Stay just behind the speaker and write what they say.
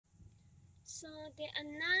So there are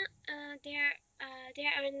 9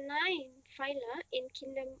 phyla in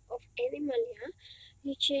kingdom of Animalia,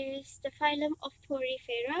 which is the phylum of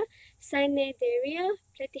Porifera, Cnidaria,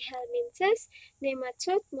 Platyhelminthes,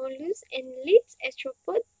 nematode, mollusks, annelids,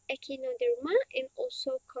 arthropod, echinoderma, and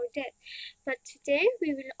also chordate. But today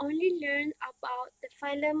we will only learn about the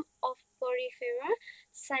phylum of Porifera,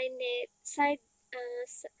 Cnidaria,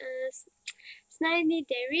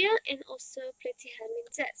 and also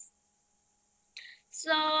Platyhelminthes.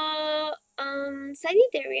 So,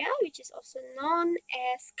 Cnidaria, which is also known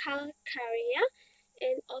as Calcarea,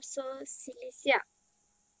 and also Silicia.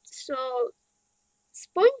 So,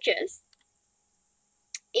 sponges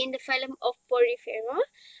in the phylum of Porifera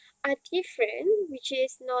are different, which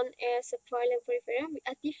is known as a phylum Porifera,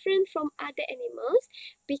 are different from other animals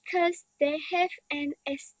because they have an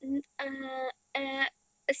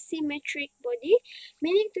asymmetric body,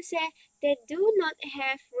 meaning to say they do not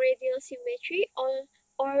have radial symmetry or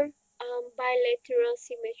bilateral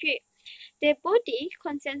symmetry. Their body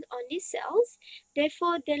contains only cells,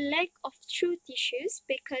 therefore they lack of true tissues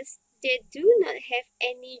because they do not have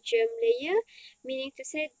any germ layer, meaning to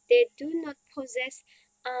say they do not possess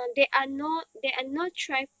they are not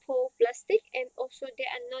tripoplastic, and also they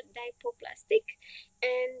are not dipoplastic,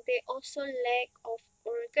 and they also lack of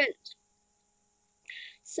organs.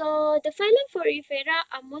 So the phylum Porifera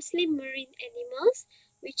are mostly marine animals,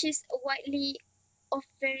 which is widely of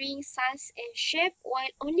varying size and shape,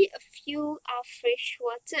 while only a few are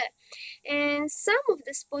freshwater. And some of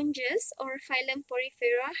the sponges or phylum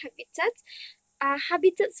Porifera habitats are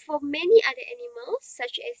habitats for many other animals,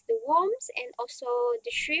 such as the worms and also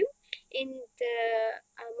the shrimp in the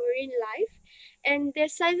marine life. And their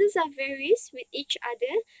sizes are varies with each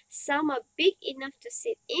other. Some are big enough to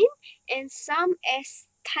sit in, and some as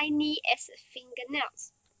tiny as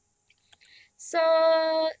fingernails.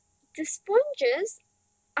 So the sponges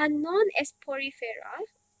are known as Porifera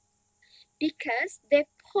because they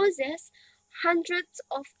possess hundreds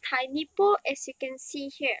of tiny pores, as you can see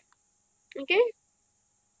here, okay,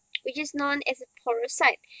 which is known as a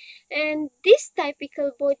porocyte. And this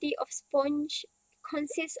typical body of sponge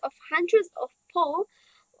consists of hundreds of pores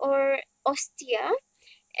or ostia,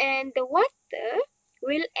 and the water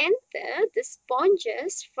will enter the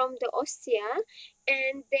sponges from the ostia,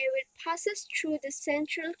 and they will passes through the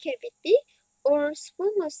central cavity or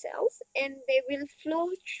sponge cells, and they will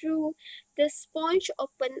flow through the sponge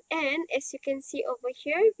open end, as you can see over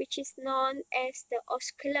here, which is known as the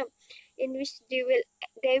osculum, in which they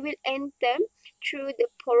will enter through the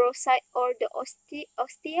porocyte or the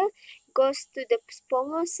ostia, goes to the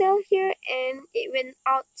sponge cell here, and it went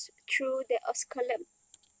out through the osculum.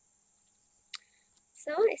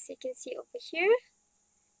 So as you can see over here,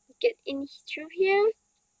 get in through here,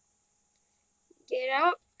 get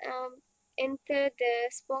out, enter the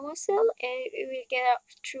sponge cell, and we will get out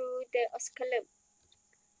through the osculum.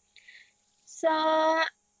 So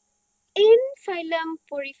in phylum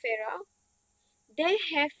Porifera, they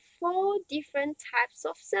have 4 different types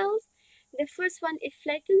of cells. The first one is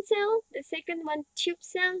flattened cell, the second one tube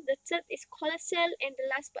cell, the third is collar cell, and the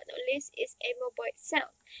last but not least is amoeboid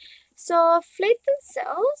cell. So flattened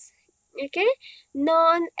cells, okay,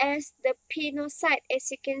 known as the pinocyte, as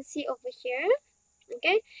you can see over here,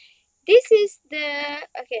 okay, this is the,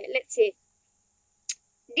 okay, let's see,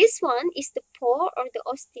 this one is the pore or the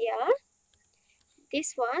ostia.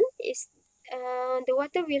 This one is the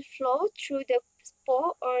water will flow through the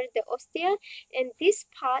pore or the ostia, and this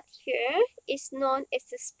part here is known as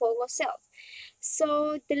the sponge cells.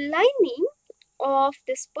 So the lining of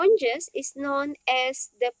the sponges is known as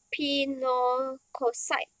the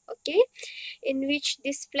pinococyte, okay, in which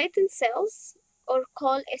these flattened cells, or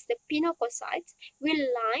called as the pinococytes, will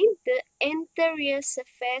line the anterior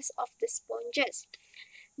surface of the sponges.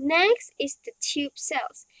 Next is the tube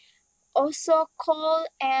cells, also called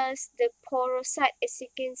as the porocyte, as you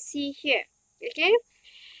can see here, okay.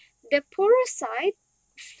 The porocyte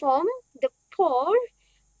form the pore,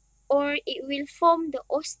 or it will form the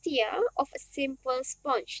ostia of a simple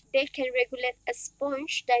sponge. They can regulate a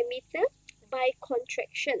sponge diameter by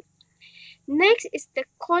contraction. Next is the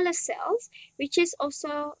collar cells, which is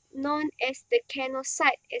also known as the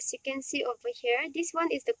canocyte. As you can see over here, this one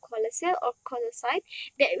is the collar cell or conocyte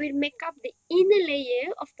that will make up the inner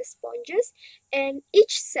layer of the sponges, and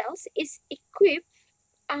each cell is equipped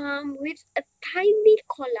with a tiny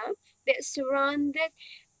collar that surrounding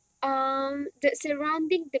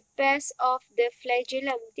the base of the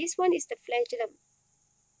flagellum. This one is the flagellum,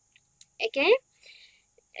 okay,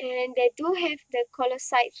 and they do have the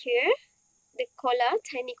conocyte here, the collar,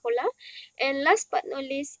 tiny collar. And last but not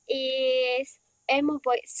least is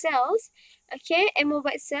amoeboid cells. Okay,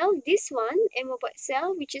 amoeboid cell, this one, amoeboid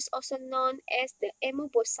cell, which is also known as the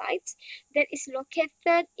amoebocytes, that is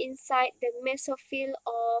located inside the mesophyll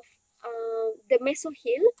of the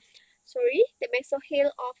mesohyl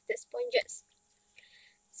of the sponges.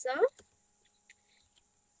 So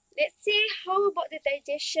let's see how about the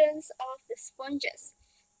digestions of the sponges.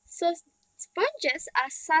 So sponges are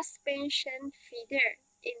suspension feeder,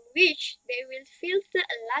 in which they will filter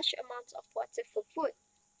a large amount of water for food.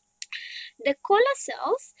 The collar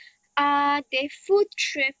cells are the food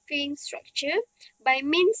trapping structure by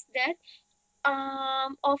means that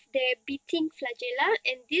of their beating flagella,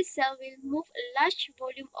 and this cell will move a large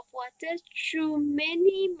volume of water through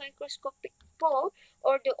many microscopic pore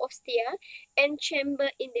or the ostia and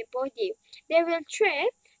chamber in the body. They will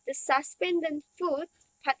trap the suspended food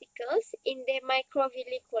particles in the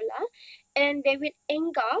microvillicula, and they will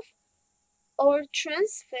engulf or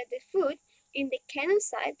transfer the food in the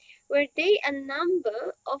canocyte, where there are a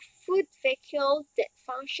number of food vacuoles that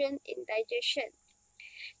function in digestion.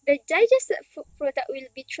 The digested food product will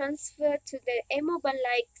be transferred to the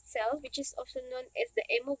amoeba-like cell, which is also known as the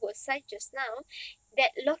amoebocyte just now,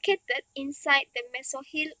 that located inside the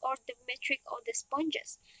mesohyl or the matrix or the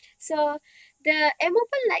sponges. So the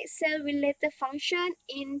amoeba-like cell will later function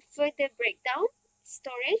in further breakdown,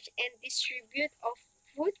 storage, and distribute of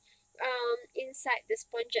food inside the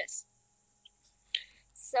sponges.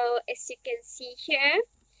 So as you can see here,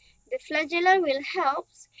 the flagella will help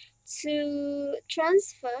to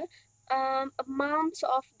transfer amount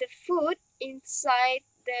of the food inside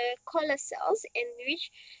the collar cells, in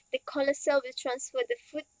which the collar cell will transfer the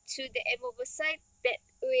food to the amoebocyte that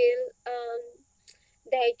will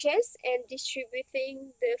digest and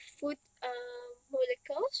distributing the food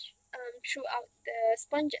molecules throughout the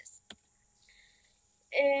sponges.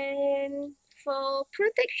 And for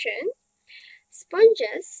protection,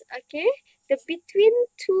 sponges, okay, the between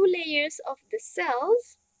two layers of the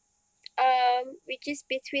cells, which is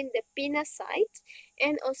between the pinocyte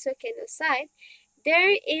and also canocyte,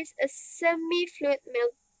 there is a semi-fluid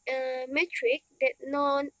matrix that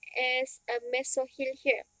known as a mesohyl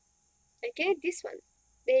here. Okay, this one,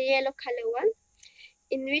 the yellow color one,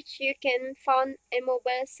 in which you can find a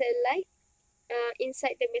mobile cell like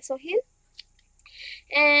inside the mesohyl.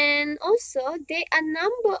 And also there are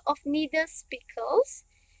number of needle spicules,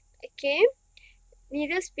 okay,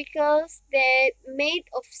 needle spicules that made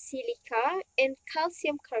of silica and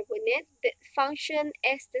calcium carbonate that function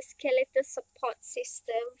as the skeletal support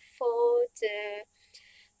system for the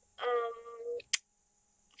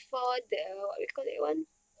what we call it one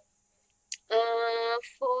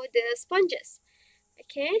for the sponges.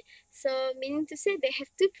 Okay, so meaning to say they have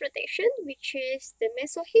two protection, which is the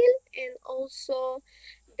mesohyl and also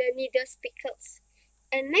the needle spicules.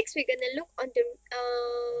 And next we're gonna look on the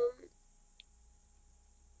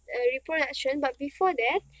reproduction, but before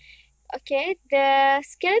that, okay, the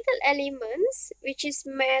skeletal elements, which is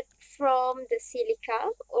made from the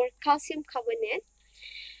silica or calcium carbonate,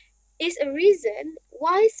 is a reason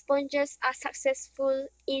why sponges are successful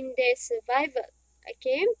in their survival.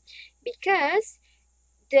 Okay, because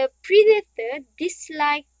the predator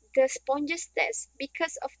dislike the sponges test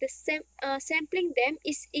because of the sampling them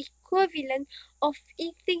is equivalent of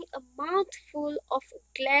eating a mouthful of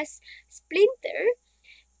glass splinter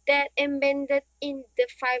that embedded in the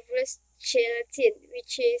fibrous gelatin,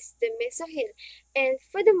 which is the mesohyl. And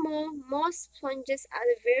furthermore, most sponges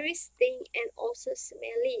are very sting and also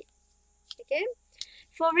smelly. Okay,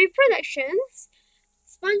 for reproductions,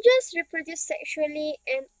 sponges reproduce sexually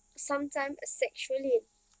and sometimes asexually.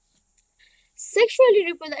 Sexually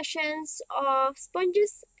reproductions of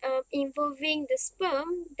sponges involving the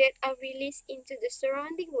sperm that are released into the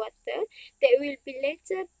surrounding water that will be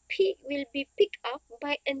later picked up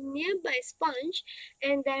by a nearby sponge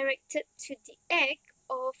and directed to the egg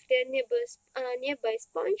of the nearby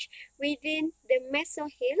sponge within the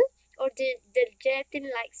mesohyl or the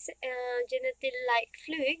gelatin-like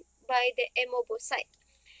fluid by the amoebocyte.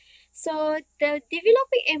 So the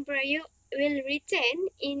developing embryo will retain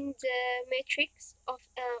in the matrix of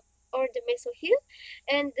or the mesohyl,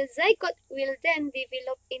 and the zygote will then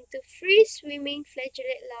develop into free swimming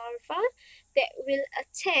flagellate larvae that will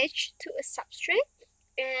attach to a substrate,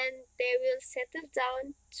 and they will settle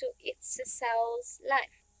down to its cell's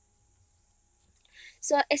life.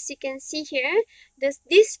 So as you can see here, this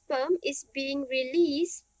sperm is being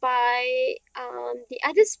released by the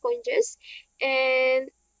other sponges, and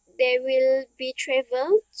they will be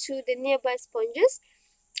traveled to the nearby sponges,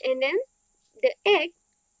 and then the egg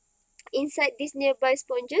inside these nearby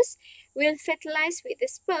sponges will fertilize with the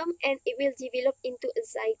sperm and it will develop into a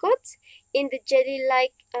zygote in the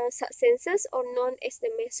jelly-like substances or known as the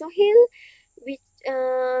mesohyl, which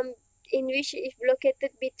in which it is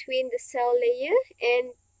located between the cell layer,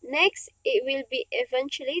 and next it will be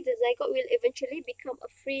eventually the zygote will eventually become a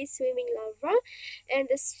free swimming larva, and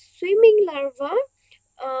the swimming larva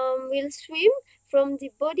will swim from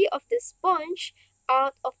the body of the sponge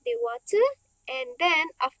out of the water, and then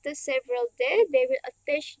after several days they will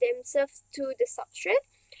attach themselves to the substrate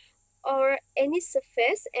or any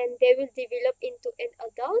surface and they will develop into an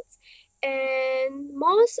adult. And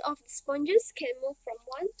most of the sponges can move from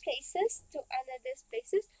one places to another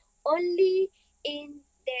places only in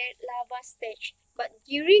their larva stage, but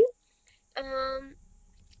during um,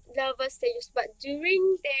 larva stages, but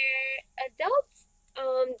during their adults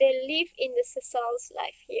they live in the sessile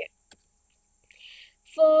life here.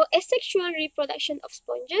 For asexual reproduction of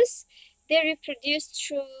sponges, they reproduce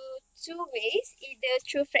through two ways, either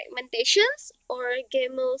through fragmentations or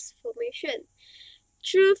gamete formation.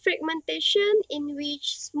 Through fragmentation, in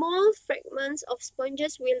which small fragments of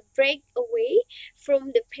sponges will break away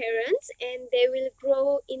from the parents and they will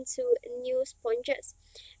grow into new sponges.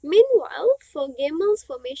 Meanwhile, for gamete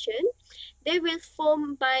formation, they will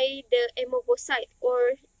form by the amoebocyte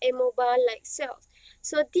or amoeba-like cells.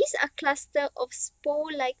 So these are clusters of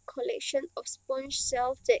spore-like collection of sponge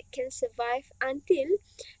cells that can survive until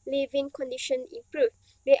living conditions improve.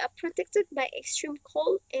 They are protected by extreme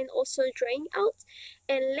cold and also drying out,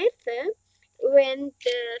 and later when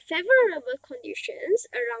the favorable conditions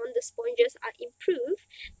around the sponges are improved,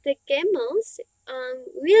 the gametes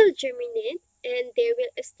will germinate and they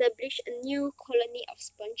will establish a new colony of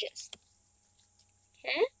sponges.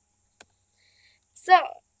 Okay? So,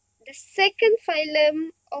 the second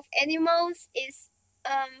phylum of animals is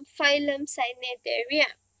phylum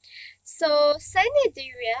Cnidaria. So,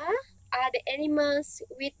 Cnidaria are the animals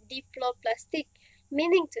with diploplastic,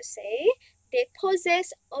 meaning to say they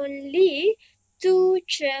possess only two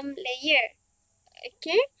germ layer,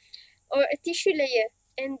 okay, or a tissue layer,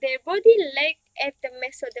 and their body lack at the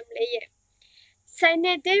mesoderm layer.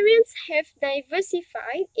 Cnidarians have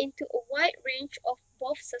diversified into a wide range of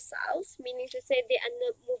both sessile, meaning to say they are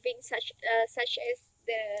not moving such as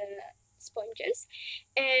the sponges,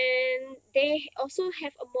 and they also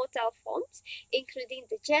have a motile forms, including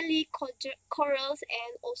the jelly, corals,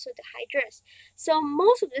 and also the hydras. So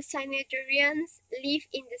most of the cnidarians live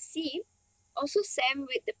in the sea. Also, same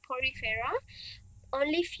with the Porifera.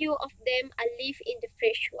 Only few of them are live in the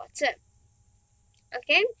fresh water.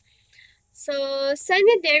 Okay. So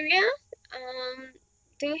Cnidaria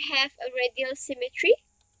do have a radial symmetry,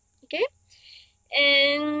 okay,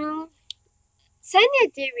 and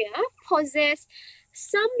Cnidaria possess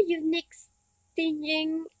some unique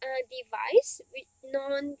staging device which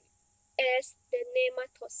known as the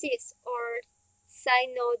nematocyst or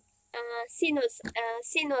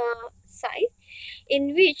cynocyte,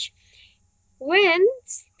 in which when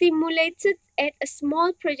stimulated at a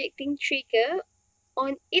small projecting trigger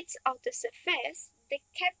on its outer surface, the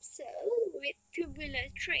capsule with tubular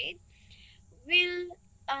thread will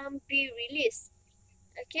be released,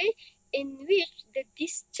 okay, in which the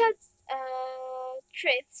discharged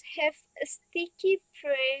threads have a sticky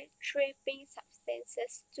prey trapping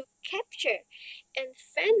substances to capture and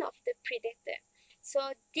fend off the predator.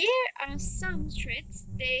 So there are some threads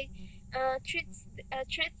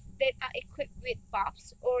that are equipped with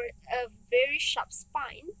barbs or a very sharp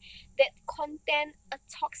spine that contain a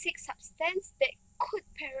toxic substance that could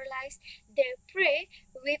paralyze their prey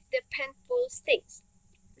with the painful stings.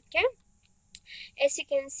 Okay, as you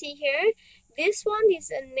can see here, this one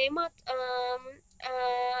is a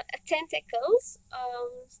tentacles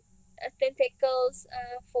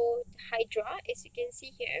for hydra, as you can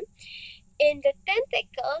see here. In the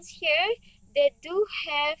tentacles here, they do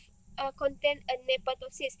have contain a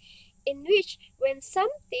nepatocyst, in which when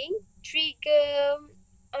something trigger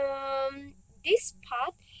this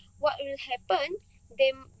part, what will happen?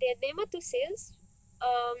 The nematocyst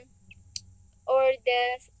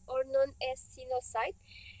or known as cenocyte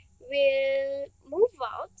will move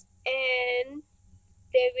out and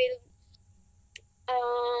they will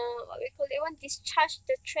what we call it one discharge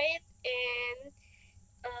the thread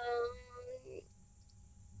um,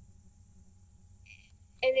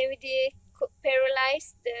 and then they could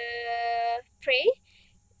paralyze the prey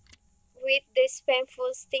with this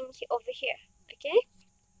painful sting over here. Okay.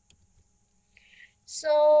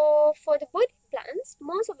 So for the body plants,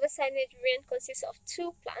 most of the cnidarian consists of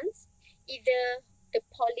two plants, either the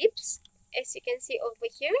polyps, as you can see over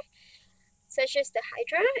here, such as the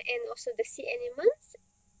hydra and also the sea anemones,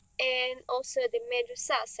 and also the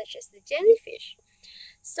medusa, such as the jellyfish.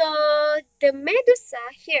 So the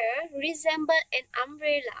medusa here resemble an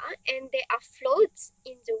umbrella, and they are floats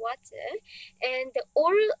in the water, and the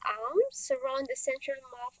oral arms surround the central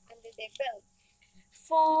mouth under their belt.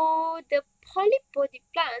 For the polypody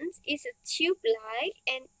plants, is a tube-like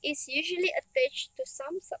and is usually attached to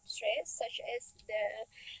some substrate, such as the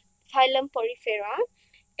phylum Porifera,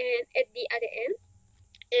 and at the other end,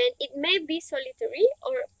 and it may be solitary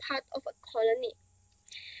or part of a colony.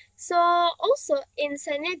 So also in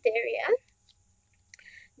Cnidaria,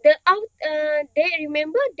 they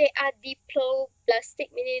remember they are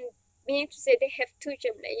diploblastic, meaning to say they have two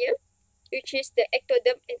germ layer, which is the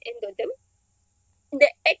ectoderm and endoderm.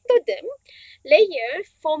 The ectoderm layer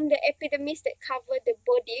form the epidermis that cover the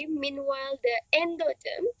body. Meanwhile, the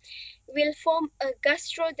endoderm will form a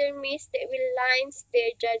gastrodermis that will line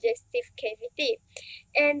the digestive cavity.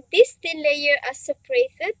 And these thin layers are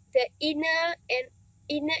separated. The inner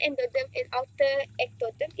endoderm and outer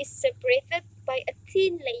ectoderm is separated by a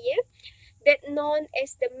thin layer that known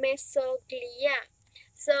as the mesoglia.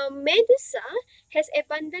 So medusa has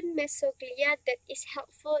abundant mesoglia that is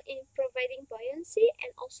helpful in providing buoyancy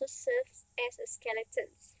and also serves as a skeleton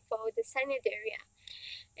for the Cnidaria.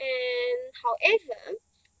 And however,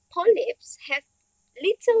 polyps have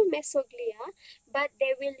little mesoglia, but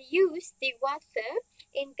they will use the water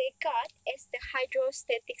in their gut as the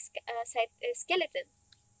hydrostatic skeleton.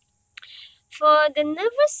 For the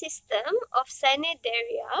nervous system of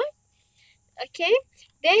Cnidaria, okay,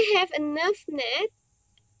 they have a nerve net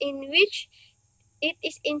in which it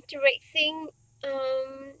is interacting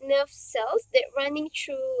nerve cells that running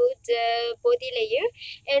through the body layer,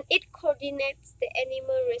 and it coordinates the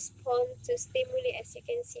animal response to stimuli, as you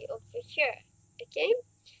can see over here. Okay,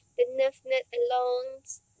 the nerve net along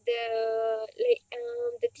the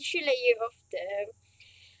tissue layer of the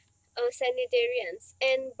Cnidarians,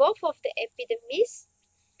 and both of the epidermis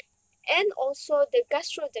and also the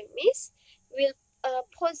gastrodermis will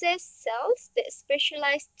possess cells that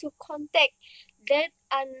specialize to contact that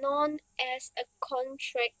are known as a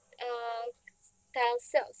contractile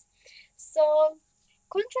cells. So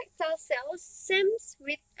contractile cells same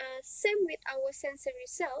with our sensory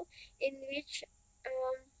cell, in which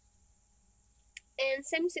and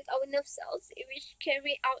same with our nerve cells, in which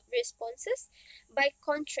carry out responses by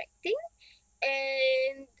contracting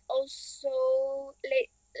and also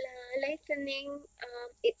lengthening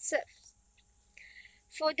itself.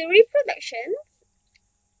 For the reproduction,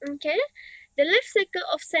 okay, the life cycle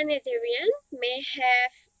of Cnidarian may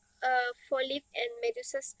have a polyp and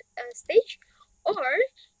medusa stage, or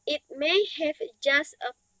it may have just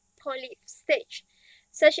a polyp stage,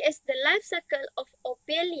 such as the life cycle of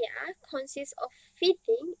Obelia consists of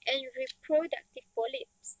feeding and reproductive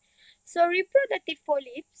polyps. So reproductive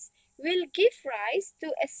polyps will give rise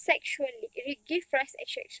asexually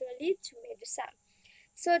to medusa.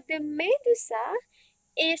 So the medusa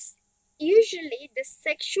is usually the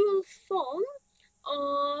sexual form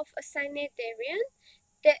of a Cnidarian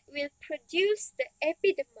that will produce the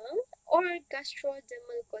epidermal or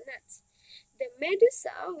gastrodermal gonads. The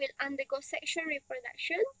medusa will undergo sexual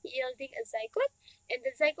reproduction, yielding a zygote, and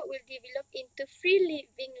the zygote will develop into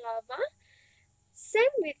free-living larvae.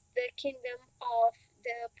 Same with the kingdom of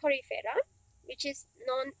the Porifera, which is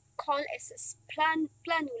called as a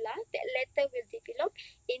planula, that later will develop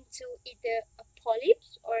into either a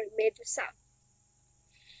polyps or medusa.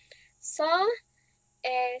 So,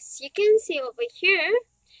 as you can see over here,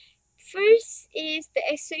 first is the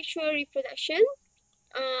asexual reproduction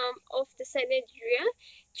of the Cnidaria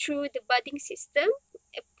through the budding system.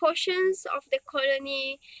 Portions of the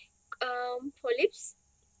colony polyps,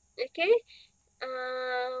 okay,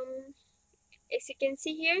 as you can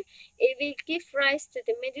see here, it will give rise to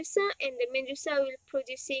the medusa, and the medusa will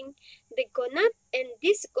producing the gonad, and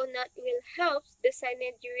this gonad will help the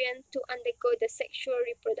Cnidarian to undergo the sexual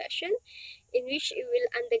reproduction, in which it will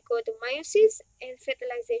undergo the meiosis and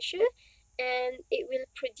fertilization, and it will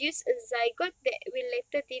produce a zygote that will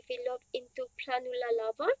later develop into planula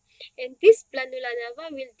larva, and this planula larva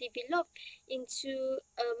will develop into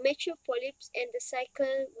mature polyps, and the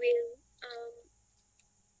cycle will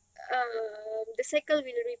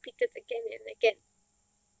repeat it again and again.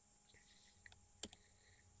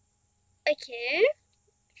 Okay,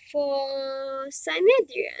 for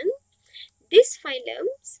Cnidarian, these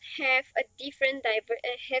phylums have a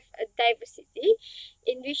diversity,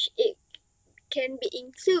 in which it can be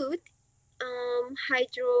include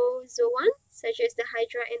hydrozoan, such as the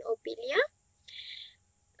hydra and obelia,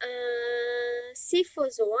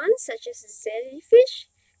 Scyphozoan, such as the jellyfish,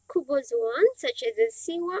 cubozoan, such as the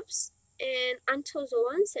sea wasps, and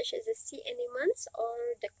anthozoans such as the sea anemones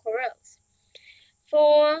or the corals.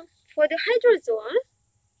 For the hydrozoa,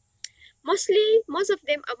 most of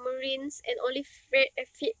them are marines, and only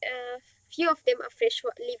few of them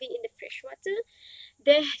are living in the freshwater.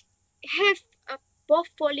 They have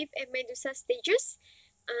both polyp and medusa stages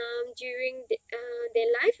during their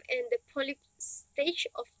life, and the polyp stage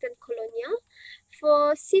often colonial.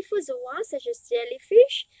 For scyphozoa such as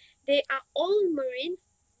jellyfish, they are all marine.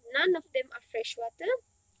 None of them are freshwater.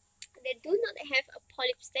 They do not have a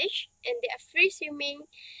polyp stage, and they are free swimming.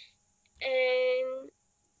 And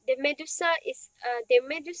their medusa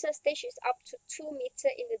stage is up to 2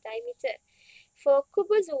 meters in the diameter. For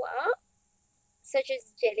cubozoa, such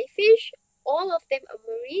as jellyfish, all of them are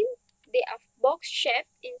marine. They are box-shaped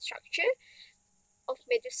in structure of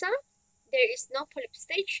medusa. There is no polyp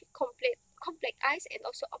stage, complex eyes, and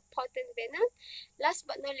also a potent venom. Last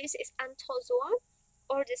but not least is anthozoa,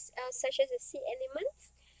 or such as the sea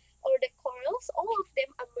anemones or the corals. All of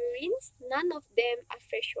them are marines. None of them are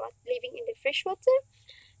freshwater, living in the freshwater.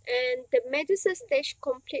 And the medusa stage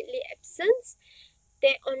completely absent.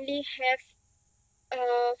 They only have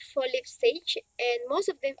a polyp stage, and most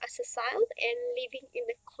of them are sessile and living in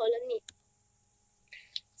the colony.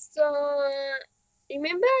 So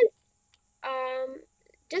remember,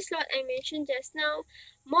 just like I mentioned just now,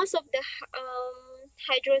 most of the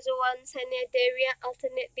hydrozoan Cnidaria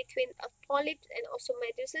alternate between a polyp and also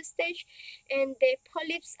medusa stage, and the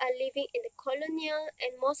polyps are living in the colonial,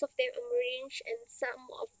 and most of them are marine, and some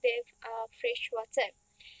of them are freshwater.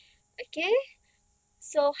 Okay,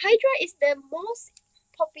 so hydra is the most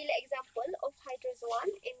popular example of hydrozoan,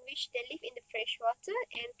 in which they live in the freshwater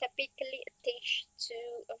and typically attached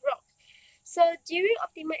to a rock. So during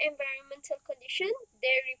optimal environmental conditions,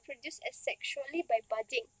 they reproduce asexually by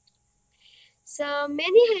budding. So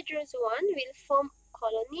many hydrozoan will form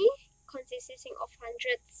colony consisting of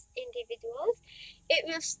hundreds individuals. It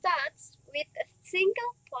will start with a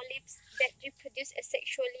single polyps that reproduce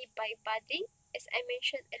asexually by budding, as I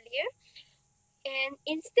mentioned earlier. And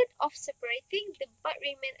instead of separating, the bud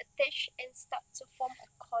remain attached and start to form a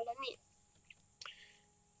colony.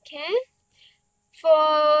 Okay.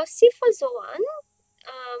 For scyphozoan,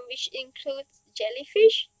 which includes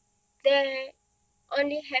jellyfish, they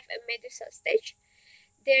only have a medusa stage.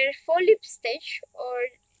 Their polyp stage or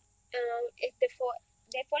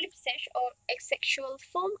their polyp stage or asexual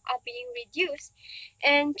form are being reduced,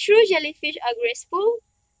 and true jellyfish are graceful.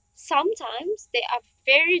 Sometimes they are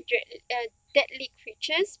very deadly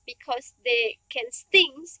creatures because they can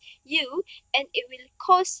sting you, and it will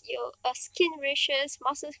cause you skin rashes,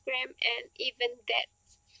 muscle cramp, and even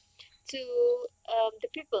death to the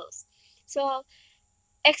pupils. So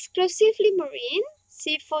exclusively marine,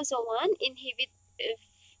 scyphozoan inhabit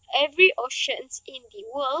every oceans in the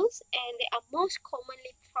world, and they are most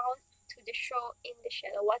commonly found to the shore in the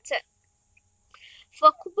shallow water.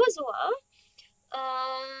 For cubozoa,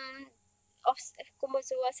 of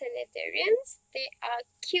Cubozoa sanitarians, they are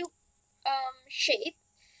cube shaped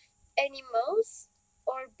animals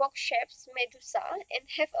or box shaped medusa, and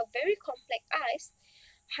have a very complex eyes,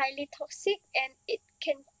 highly toxic, and it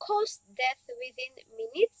can cause death within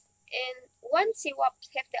minutes. And one sea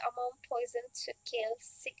wasp have the amount poison to kill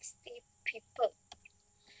 60 people.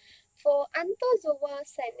 For Anthozoa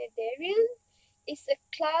cnidarian, is a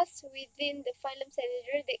class within the phylum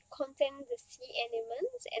Cnidaria that contains the sea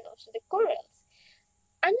anemones and also the corals.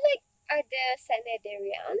 Unlike other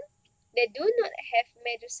cnidarian, they do not have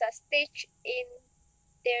medusa stage in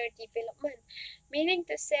their development, meaning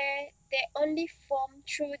to say they only form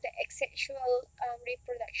through the asexual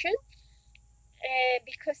reproduction,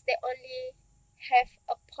 because they only have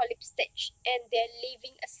a polyp stage and they're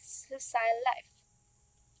living a sessile life.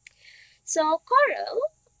 So coral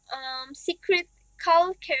secrete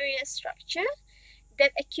calcareous structure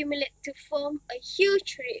that accumulate to form a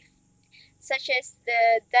huge reef, such as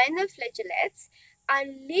the dinoflagellates, are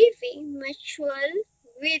living mutual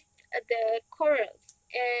with the corals,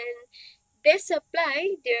 and they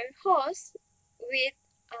supply their host with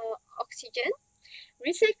oxygen,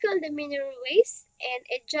 recycle the mineral waste, and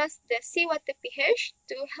adjust the seawater pH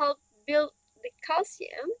to help build the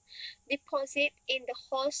calcium deposit in the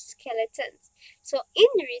host skeletons. So in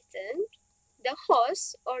return, the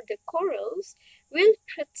host or the corals will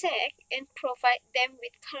protect and provide them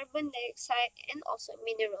with carbon dioxide and also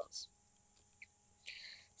minerals.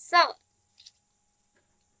 So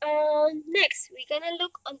next, we're gonna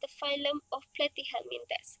look on the phylum of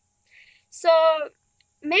Platyhelminthes. So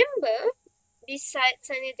member besides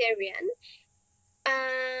Cnidarian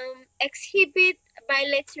exhibit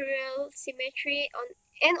bilateral symmetry on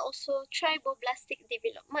and also triboblastic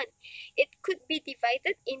development. It could be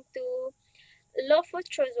divided into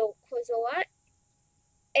Lophotrozoa,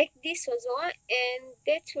 Ecdysozoa, and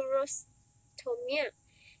Deuterostomia.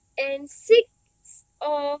 And six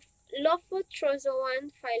of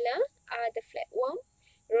Lophotrozoan phyla are the flatworm,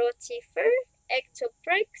 rotifer,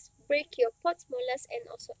 ectoprex, brachiopods, mollusks, and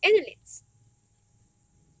also annelids.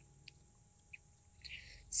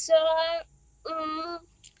 So,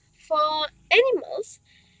 for animals,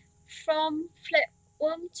 from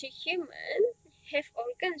flatworm to human, have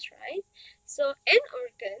organs, right? So, an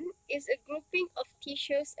organ is a grouping of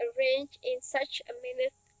tissues arranged in such a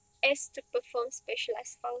manner as to perform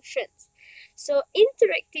specialized functions. So,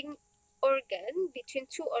 interacting organ between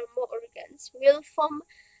two or more organs will form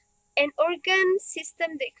an organ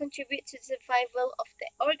system that contribute to the survival of the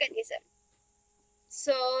organism.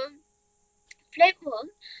 So, flatworm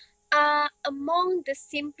are among the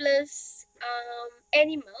simplest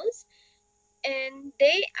animals, and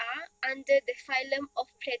they are under the phylum of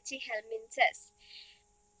Platyhelminthes.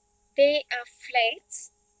 They are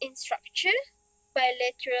flat in structure,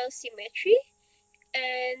 bilateral symmetry,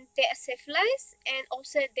 and they are cephalized, and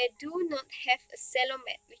also they do not have a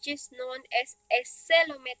coelomate, which is known as a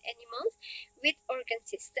coelomate animals with organ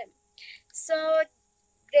system. So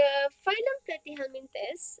the phylum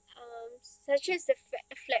Platyhelminthes, such as the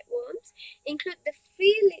flatworms,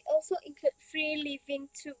 also include free-living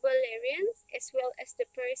tubularians as well as the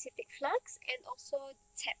parasitic flax and also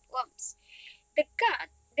tapeworms. The gut,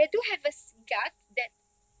 they do have a gut that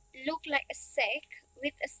look like a sac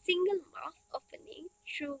with a single mouth opening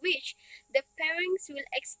through which the parings will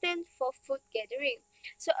extend for food gathering.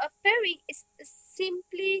 So a paring is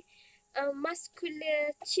simply a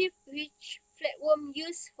muscular tube which flatworm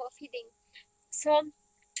use for feeding. So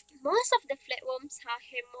most of the flatworms are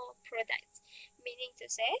hermaphrodites, meaning to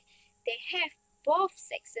say they have both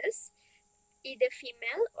sexes, either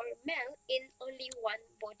female or male, in only one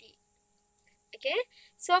body. Okay,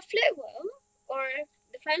 so flatworm or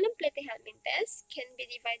the phylum Platyhelminthes can be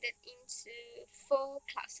divided into four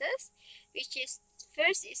classes, which is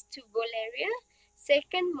first is Tubularia,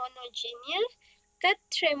 second Monogynia, third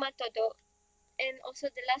Trematodo, and also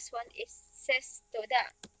the last one is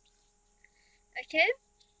Cestoda. Okay,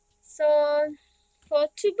 so for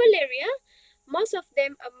Tubularia, most of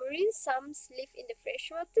them are marine, some live in the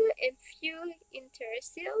freshwater, and few in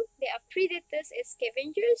terrestrial. They are predators and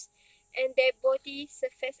scavengers, and their body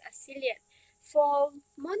surface are ciliate. For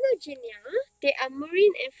Monogynia, they are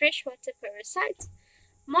marine and freshwater parasites.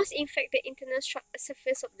 Most infect the internal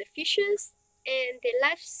surface of the fishes, and their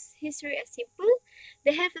life history is simple.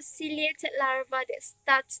 They have a ciliated larva that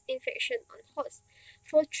starts infection on host.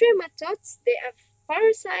 For trematodes, they are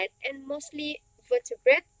parasite and mostly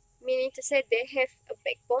vertebrate, meaning to say they have a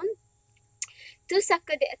backbone. Two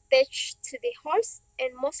sucker they attach to the horse,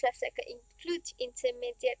 and most life cycle include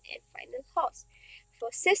intermediate and final horse.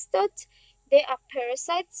 For cestodes, they are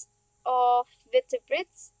parasites of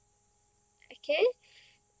vertebrates. Okay,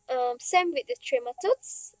 same with the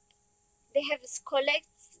trematodes. They have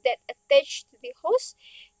scolex that attach to the host,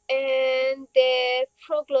 and their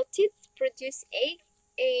proglottids produce egg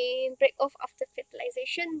and break off after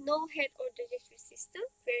fertilization. No head or digestive system,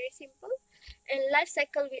 very simple, and life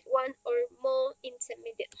cycle with one or more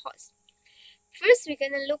intermediate hosts. First, we're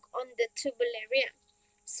gonna look on the tubularia.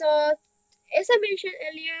 So, as I mentioned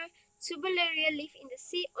earlier, tubularia live in the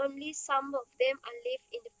sea. Only some of them are live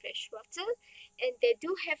in the freshwater, and they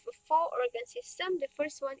do have a four organ system. The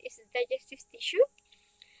first one is the digestive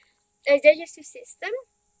system,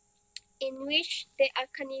 in which they are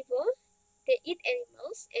carnivore. They eat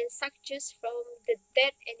animals and suck juice from the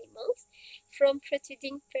dead animals from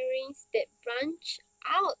protruding parings that branch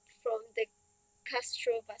out from the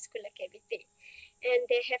gastrovascular cavity. And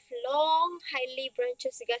they have long, highly branched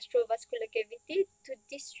gastrovascular cavity to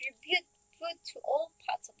distribute food to all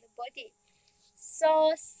parts of the body.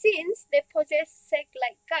 So, since they possess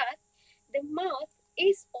sac-like gut, the mouth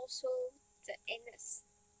is also the anus.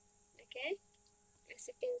 Okay, as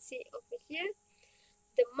you can see over here,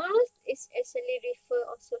 the mouth is actually referred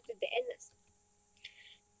also to the anus.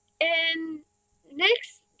 And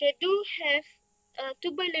next, they do have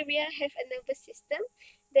tubularia have a nervous system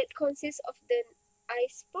that consists of the eye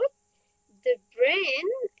spot, the brain,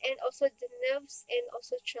 and also the nerves and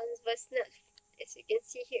also transverse nerve. As you can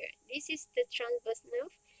see here, this is the transverse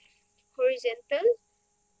nerve, horizontal,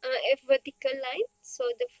 a vertical line. So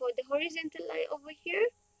for the horizontal line over here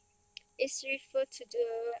is referred to the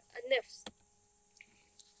nerves.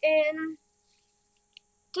 And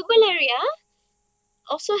tubularia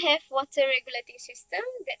also have water regulating system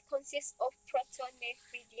that consists of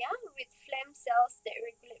protonephridia with phlegm cells that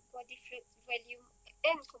regulate body fluid volume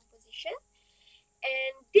and composition.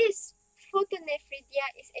 And this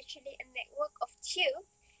photonephridia is actually a network of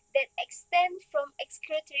tubes that extend from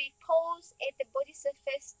excretory pores at the body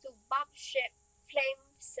surface to bulb-shaped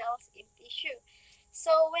phlegm cells in tissue.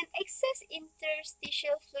 So when excess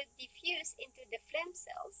interstitial fluid diffuses into the phlegm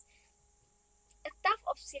cells, a tuft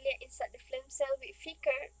of cilia inside the phlegm cell will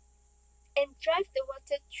flicker and drive the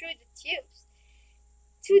water through the tubes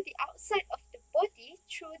to the outside of the body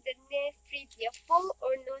through the nephridia pore,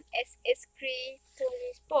 or known as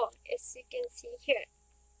excretory pore, as you can see here.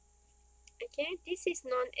 Okay, this is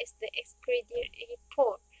known as the excretory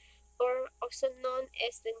pore, or also known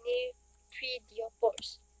as the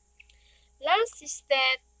nephriospores. Last is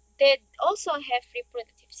that they also have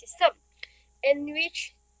reproductive system, in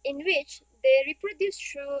which they reproduce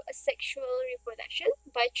through a sexual reproduction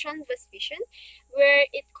by transverse fission, where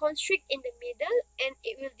it constricts in the middle and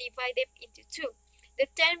it will divide them into two. The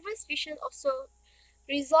transverse fission also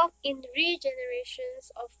result in regenerations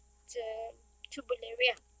of the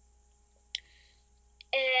tubularia.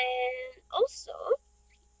 And also,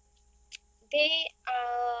 they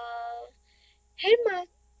are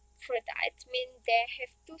hermaphrodite, mean they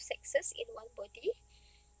have two sexes in one body,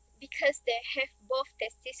 because they have both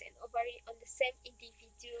testes and ovary on the same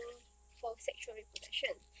individual for sexual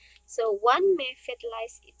reproduction. So one may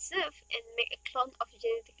fertilize itself and make a clone of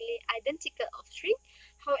genetically identical offspring.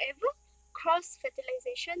 However,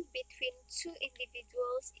 cross-fertilization between two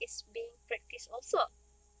individuals is being practiced also.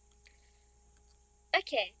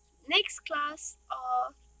 Okay, next class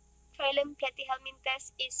of phylum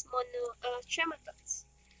Platyhelminthes is trematodes,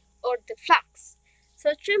 or the flax.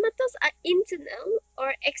 So trematodes are internal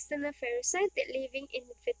or external parasites that living in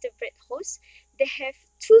vertebrate hosts. They have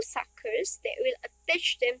two suckers that will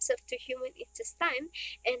attach themselves to human intestine,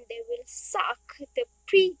 and they will suck the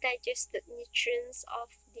pre-digested nutrients of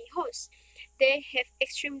the host. They have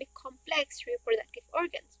extremely complex reproductive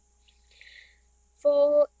organs.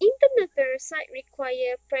 For internal parasites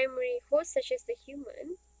require primary hosts such as the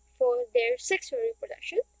human for their sexual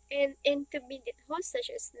reproduction, and intermediate hosts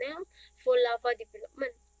such as snail for larval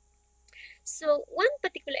development. So one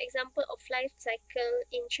particular example of life cycle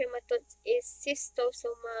in trematodes is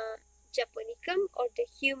Cystosoma japonicum, or the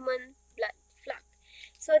human blood flag.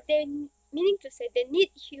 So they, meaning to say, they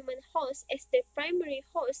need human hosts as their primary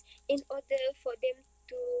host in order for them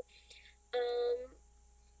to um,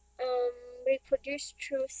 reproduce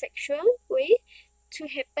through sexual way to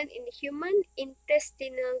happen in the human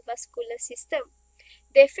intestinal vascular system.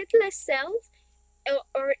 The fertilized cells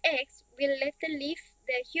or eggs will later leave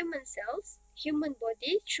the human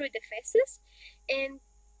body through the feces, and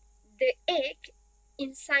the egg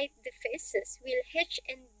inside the feces will hatch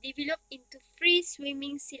and develop into free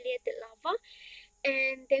swimming ciliated larvae,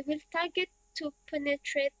 and they will target to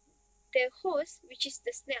penetrate the host, which is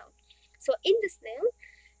the snail. So in the snail,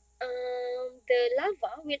 the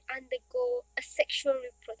larva will undergo a sexual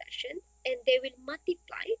reproduction, and they will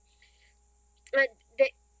multiply. Uh,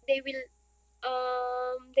 they, they will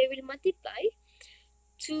they will multiply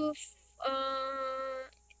to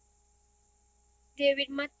they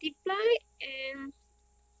will multiply, and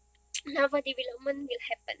larva development will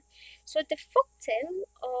happen. So the folktale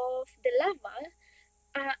of the larva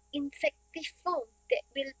are infective form that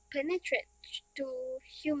will penetrate to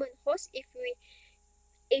human host if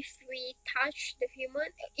we touch the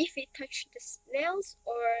human, if we touch the snails,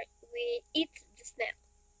 or we eat the snail.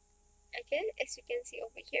 Okay, as you can see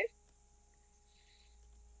over here.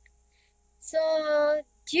 So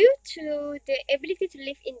due to the ability to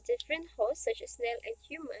live in different hosts such as snail and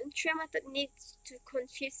human, trematode needs to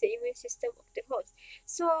confuse the immune system of the host.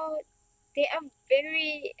 So they are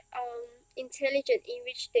very intelligent, in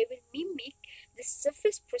which they will mimic the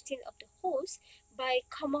surface protein of the host by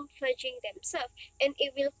camouflaging themselves, and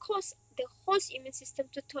it will cause the host immune system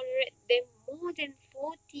to tolerate them more than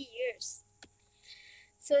 40 years.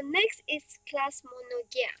 So next is class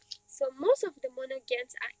Monogaea. So most of the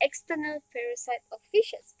monogaeans are external parasite of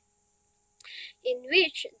fishes, in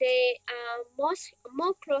which they are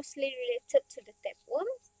more closely related to the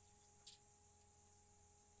tapeworms.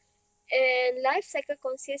 And life cycle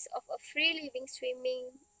consists of a free living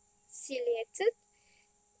swimming ciliated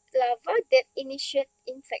larva that initiate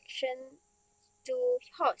infection to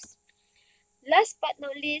host. Last but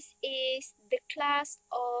not least is the class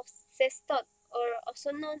of cestode, or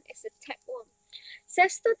also known as the tapeworm.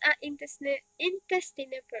 Cestode are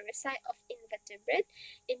intestinal parasite of invertebrate,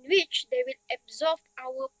 in which they will absorb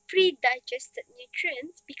our pre-digested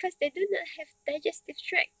nutrients because they do not have digestive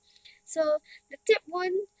tract. So the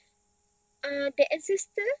tapeworm, the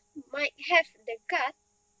ancestor might have the gut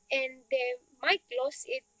and they might lose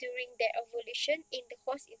it during their evolution in the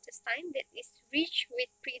host intestine that is rich with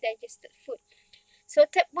pre-digested food. So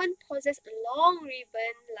tapeworm possess a long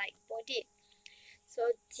ribbon-like body.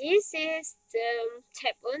 So this is the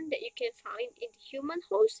tapeworm that you can find in the human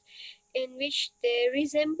host, in which they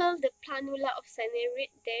resemble the planula of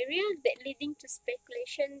Cnidaria, that leading to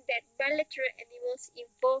speculation that bilateral animals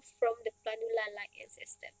evolved from the planula-like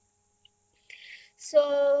ancestor.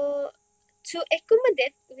 So to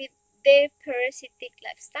accommodate with their parasitic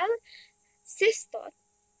lifestyle, cystod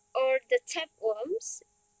or the tapeworms,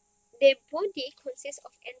 their body consists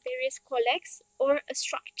of anterior scolex or a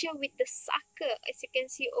structure with the sucker, as you can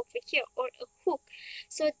see over here, or a hook.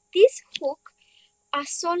 So this hook are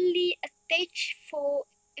solely attached to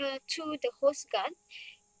the host gut,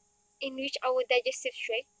 in which our digestive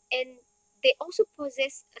tract, and they also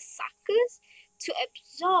possess a suckers to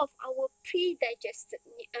absorb our pre-digested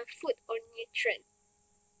food or nutrient.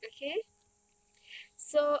 Okay,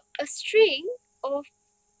 so a string of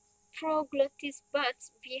proglottis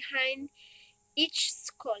buds behind each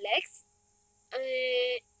scolex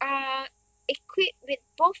are equipped with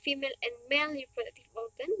both female and male reproductive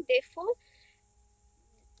organs. Therefore,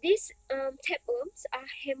 these tapeworms are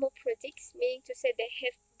hermaphrodites, meaning to say they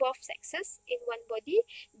have both sexes in one body.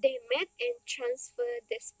 They mate and transfer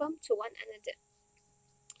the sperm to one another.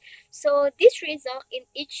 So this results in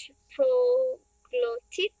each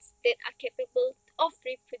proglottids that are capable of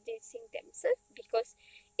reproducing themselves, because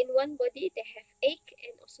in one body they have egg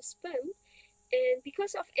and also sperm, and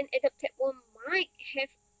because of an adopted worm might have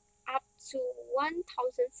up to 1,000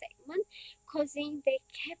 segments, causing their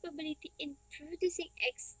capability in producing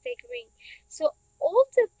eggs staggering. So all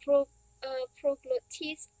the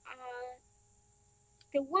proglottids are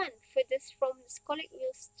the one furthest from the scolex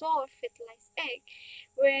will store fertilized egg,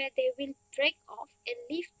 where they will break off and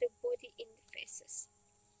leave the body in the feces.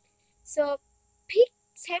 So pig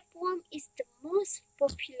tapeworm is the most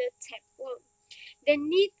popular tapeworm. They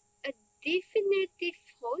need a definitive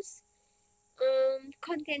host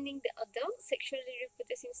containing the adult sexually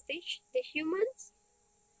reproducing stage, the humans,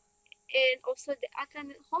 and also the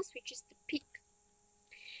alternate host, which is the pig.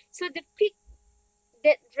 So the pig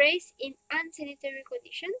that raised in unsanitary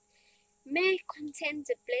conditions may contain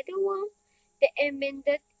the bladder worm that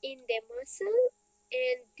embedded in their muscle,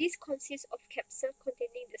 and this consists of capsule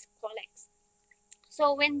containing the scolex.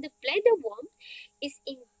 So when the bladder worm is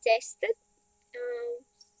ingested,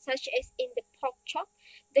 such as in the pork chop,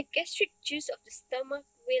 the gastric juice of the stomach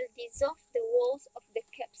will dissolve the walls of the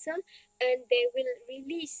capsule and they will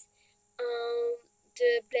release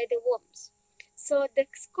the bladder worms. So the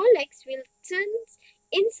scolex will turn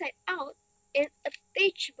inside out and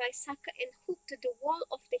attach by sucker and hook to the wall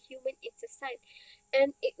of the human intestine,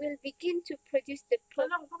 and it will begin to produce the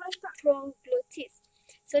proglottis.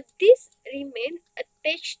 So these remain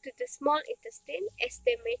attached to the small intestine as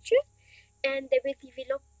they mature, and they will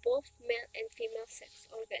develop both male and female sex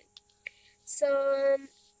organ. So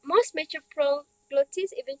most mature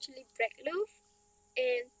proglottis eventually break loose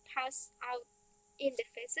and pass out in the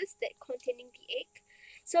feces that containing the egg.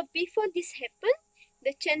 So before this happens,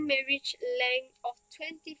 the chain may reach length of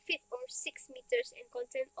 20 feet or 6 meters and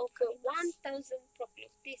contain over 1,000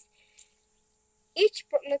 proglottis. Each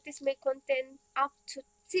proglottis may contain up to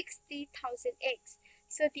 60,000 eggs.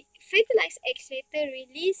 So the fertilized eggs later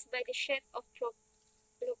released by the shaft of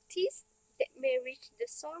proglottis that may reach the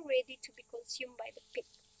soil ready to be consumed by the pig.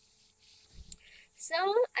 So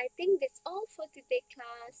I think that's all for today,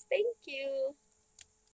 class. Thank you.